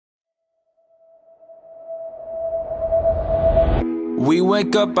We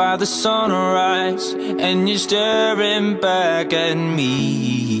wake up by the sunrise, and you're staring back at me.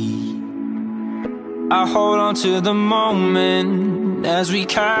 I hold on to the moment as we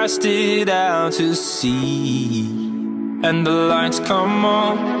cast it out to sea. And the lights come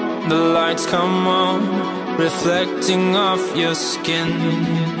on, the lights come on, reflecting off your skin.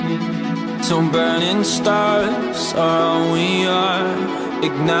 So burning stars are all we are,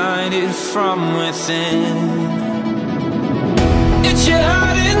 ignited from within. It's your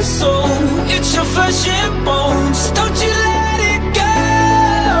heart and soul, it's your flesh and bones. Don't you let it go.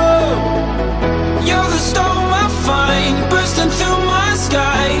 You're the storm I find, bursting through my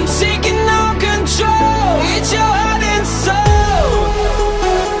sky, taking all control. It's your heart and soul.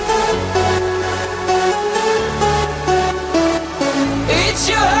 It's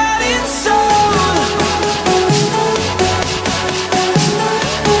your heart and soul.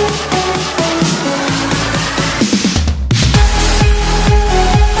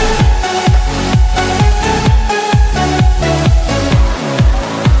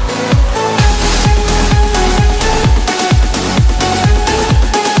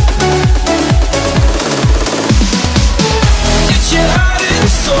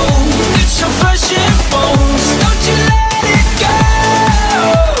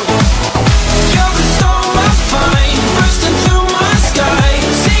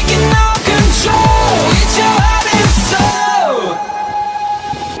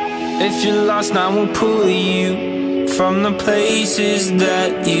 I will pull you from the places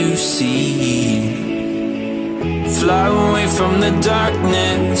that you see. Fly away from the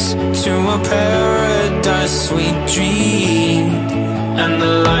darkness to a paradise we dreamed. And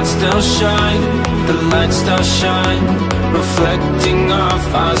the lights still shine, the lights still shine, reflecting off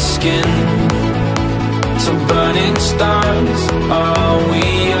our skin. So burning stars are all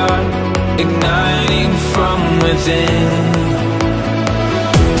we are, igniting from within.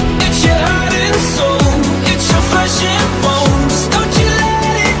 It's your flesh and bones. Don't you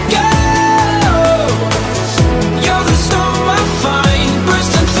let it go. You're the storm I find,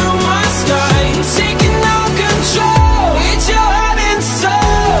 bursting through my sky, taking all control. It's your heart and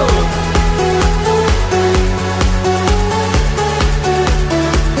soul.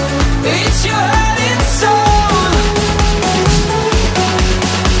 It's your heart and soul.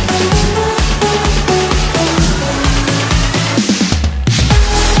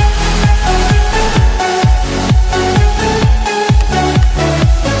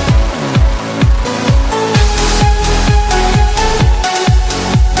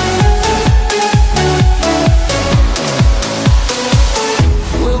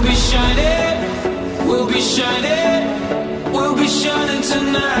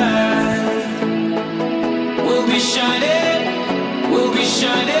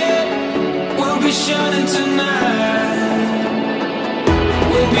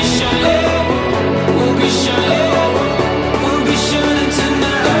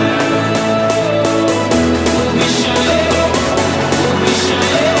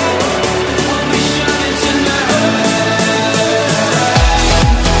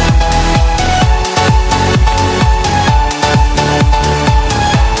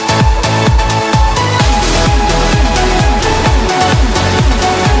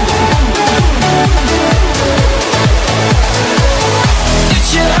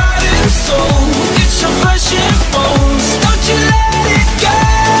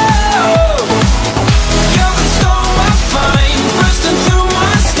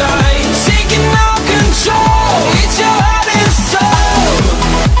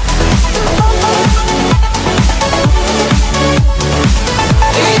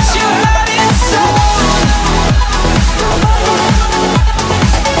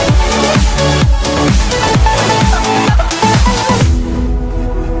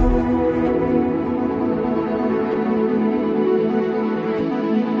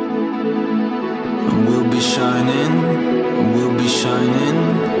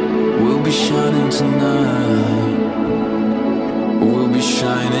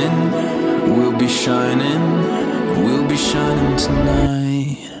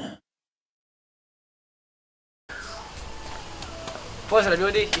 Pozdrav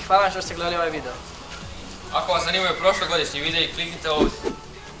ljudi i hvala što ste gledali ovaj video. Ako vas zanimaju prošlogodišnji videi, kliknite ovdje.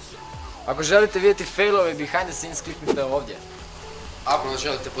 Ako želite vidjeti failove behind the scenes, kliknite ovdje. Ako nas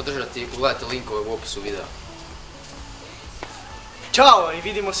želite podržati, pogledajte linkove u opisu videa. Ćao i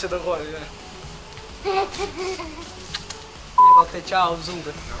vidimo se do godine. Jebate, čao,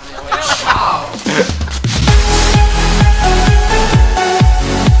 zube. Ćao!